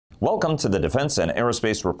Welcome to the Defense and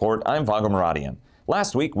Aerospace Report. I'm Vago Muradian.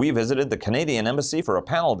 Last week, we visited the Canadian Embassy for a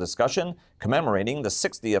panel discussion commemorating the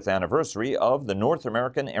 60th anniversary of the North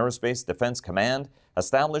American Aerospace Defense Command,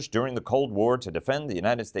 established during the Cold War to defend the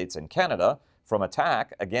United States and Canada from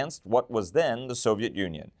attack against what was then the Soviet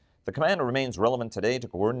Union. The command remains relevant today to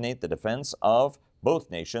coordinate the defense of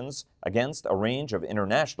both nations against a range of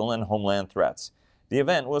international and homeland threats. The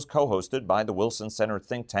event was co-hosted by the Wilson Center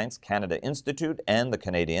think tanks Canada Institute and the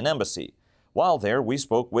Canadian Embassy. While there, we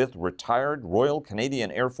spoke with retired Royal Canadian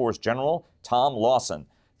Air Force General Tom Lawson,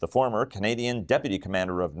 the former Canadian Deputy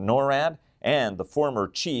Commander of NORAD and the former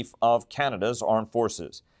Chief of Canada's Armed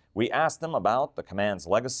Forces. We asked him about the command's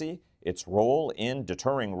legacy, its role in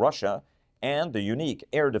deterring Russia, and the unique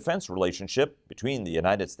air defense relationship between the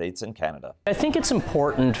United States and Canada. I think it's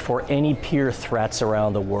important for any peer threats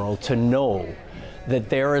around the world to know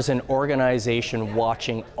that there is an organization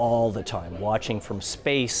watching all the time, watching from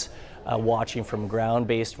space, watching from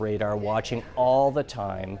ground-based radar, watching all the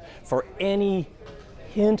time for any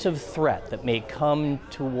hint of threat that may come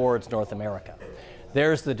towards North America.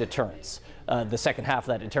 There's the deterrence. The second half of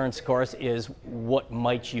that deterrence, of course, is what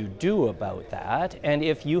might you do about that? And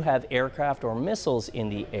if you have aircraft or missiles in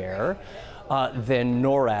the air, then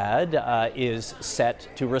NORAD is set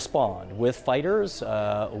to respond with fighters,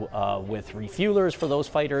 with refuelers for those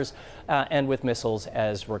fighters, and with missiles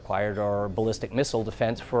as required, or ballistic missile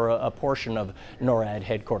defense for a portion of NORAD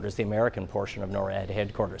headquarters, the American portion of NORAD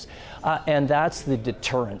headquarters. And that's the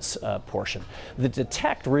deterrence portion. The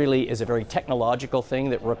detect really is a very technological thing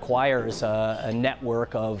that requires a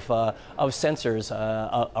network of sensors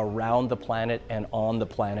around the planet and on the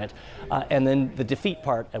planet. And then the defeat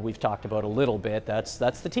part that we've talked about a little bit, that's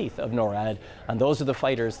the teeth of NORAD, and those are the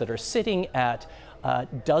fighters that are sitting at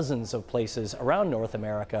dozens of places around North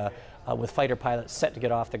America with fighter pilots set to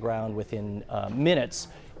get off the ground within minutes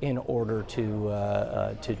in order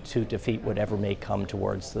to defeat whatever may come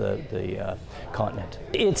towards the continent.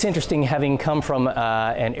 It's interesting, having come from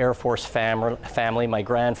an Air Force family. My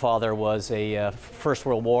grandfather was a First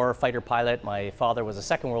World War fighter pilot. My father was a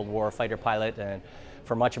Second World War fighter pilot, and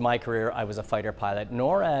for much of my career, I was a fighter pilot.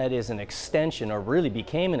 NORAD is an extension, or really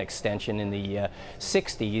became an extension in the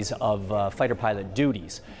 60s of fighter pilot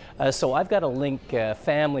duties. So I've got a link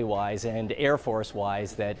family-wise and Air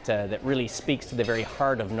Force-wise that really speaks to the very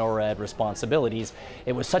heart of NORAD responsibilities.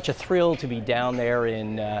 It was such a thrill to be down there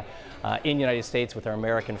in the United States with our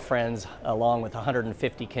American friends, along with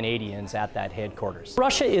 150 Canadians at that headquarters.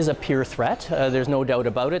 Russia is a peer threat. There's no doubt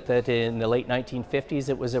about it that in the late 1950s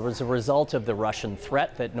it was a result of the Russian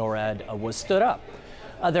threat that NORAD was stood up.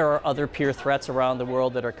 There are other peer threats around the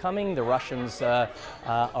world that are coming. The Russians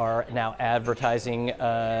are now advertising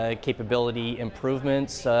capability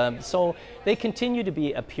improvements, so they continue to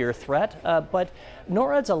be a peer threat, but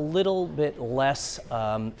NORAD's a little bit less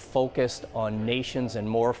focused on nations and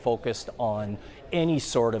more focused on any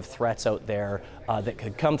sort of threats out there that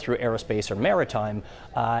could come through aerospace or maritime,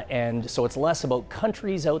 and so it's less about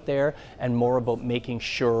countries out there and more about making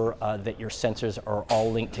sure that your sensors are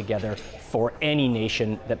all linked together for any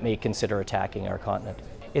nation that may consider attacking our continent.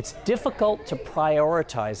 It's difficult to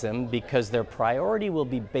prioritize them because their priority will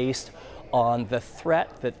be based on the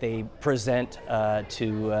threat that they present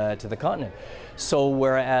to the continent. So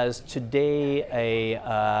whereas today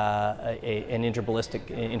an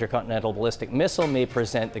intercontinental ballistic missile may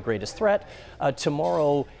present the greatest threat,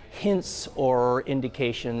 tomorrow hints or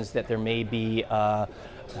indications that there may be a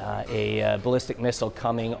ballistic missile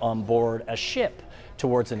coming on board a ship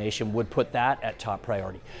towards a nation would put that at top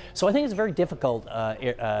priority. So I think it's a very difficult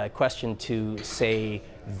question to say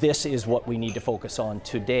this is what we need to focus on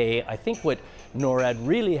today. I think what NORAD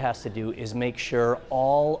really has to do is make sure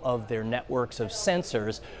all of their networks of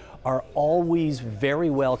sensors are always very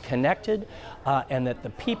well connected, and that the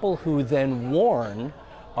people who then warn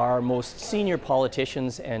our most senior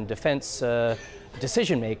politicians and defense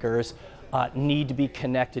decision makers need to be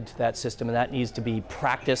connected to that system, and that needs to be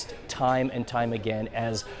practiced time and time again,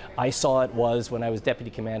 as I saw it was when I was Deputy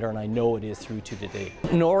Commander, and I know it is through to today.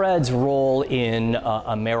 NORAD's role in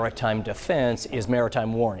a maritime defense is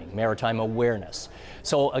maritime warning, maritime awareness.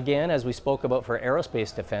 So again, as we spoke about for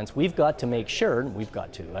aerospace defense, we've got to make sure,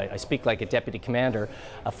 I speak like a Deputy Commander,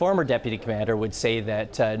 a former Deputy Commander would say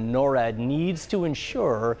that NORAD needs to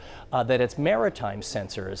ensure that its maritime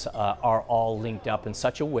sensors are all linked up in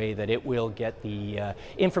such a way that it will get the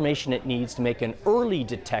information it needs to make an early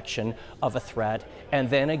detection of a threat, and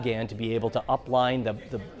then again to be able to upline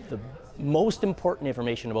the most important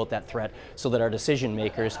information about that threat so that our decision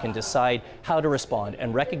makers can decide how to respond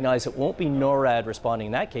and recognize it won't be NORAD responding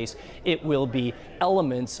in that case, it will be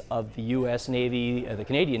elements of the US Navy, the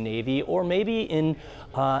Canadian Navy, or maybe in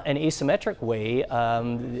an asymmetric way,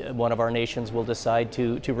 one of our nations will decide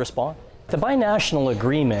to respond. The binational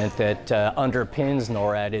agreement that underpins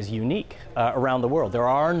NORAD is unique around the world. There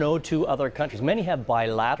are no two other countries. Many have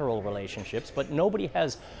bilateral relationships, but nobody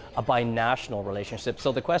has a binational relationship.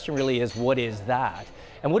 So the question really is, what is that?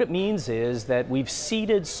 And what it means is that we've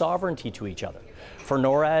ceded sovereignty to each other. For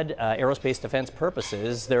NORAD aerospace defense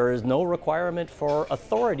purposes, there is no requirement for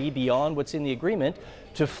authority beyond what's in the agreement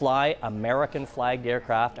to fly American flagged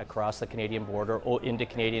aircraft across the Canadian border or into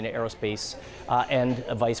Canadian aerospace and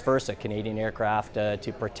vice versa, Canadian aircraft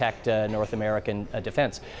to protect North American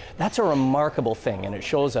defense. That's a remarkable thing, and it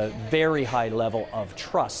shows a very high level of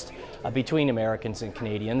trust between Americans and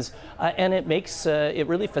Canadians, and it makes, it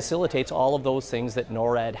really facilitates all of those things that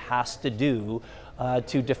NORAD has to do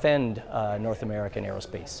to defend North American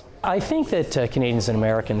aerospace. I think that Canadians and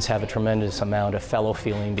Americans have a tremendous amount of fellow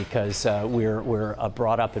feeling because we're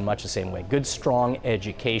brought up in much the same way. Good, strong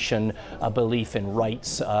education, a belief in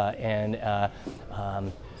rights, and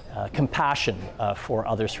compassion for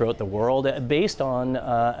others throughout the world, based on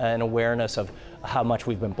an awareness of how much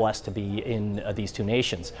we've been blessed to be in these two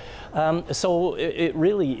nations. So it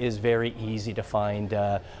really is very easy to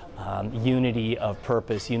find unity of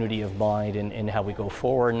purpose, unity of mind in how we go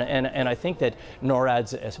forward. And I think that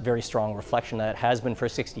NORAD's a very strong reflection that has been for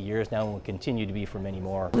 60 years now and will continue to be for many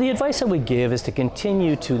more. The advice I would give is to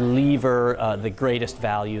continue to lever the greatest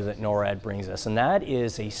value that NORAD brings us, and that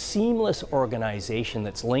is a seamless organization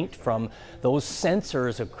that's linked from those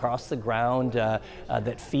sensors across the ground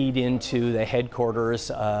that feed into the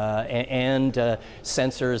headquarters and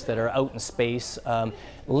sensors that are out in space,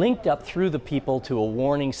 linked up through the people to a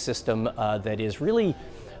warning system that is really,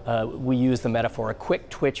 we use the metaphor, a quick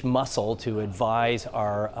twitch muscle to advise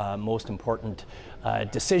our most important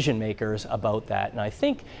decision makers about that. And I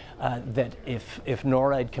think that if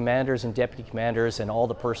NORAD commanders and deputy commanders and all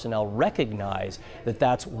the personnel recognize that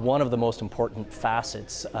that's one of the most important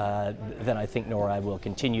facets, then I think NORAD will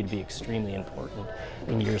continue to be extremely important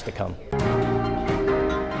in years to come.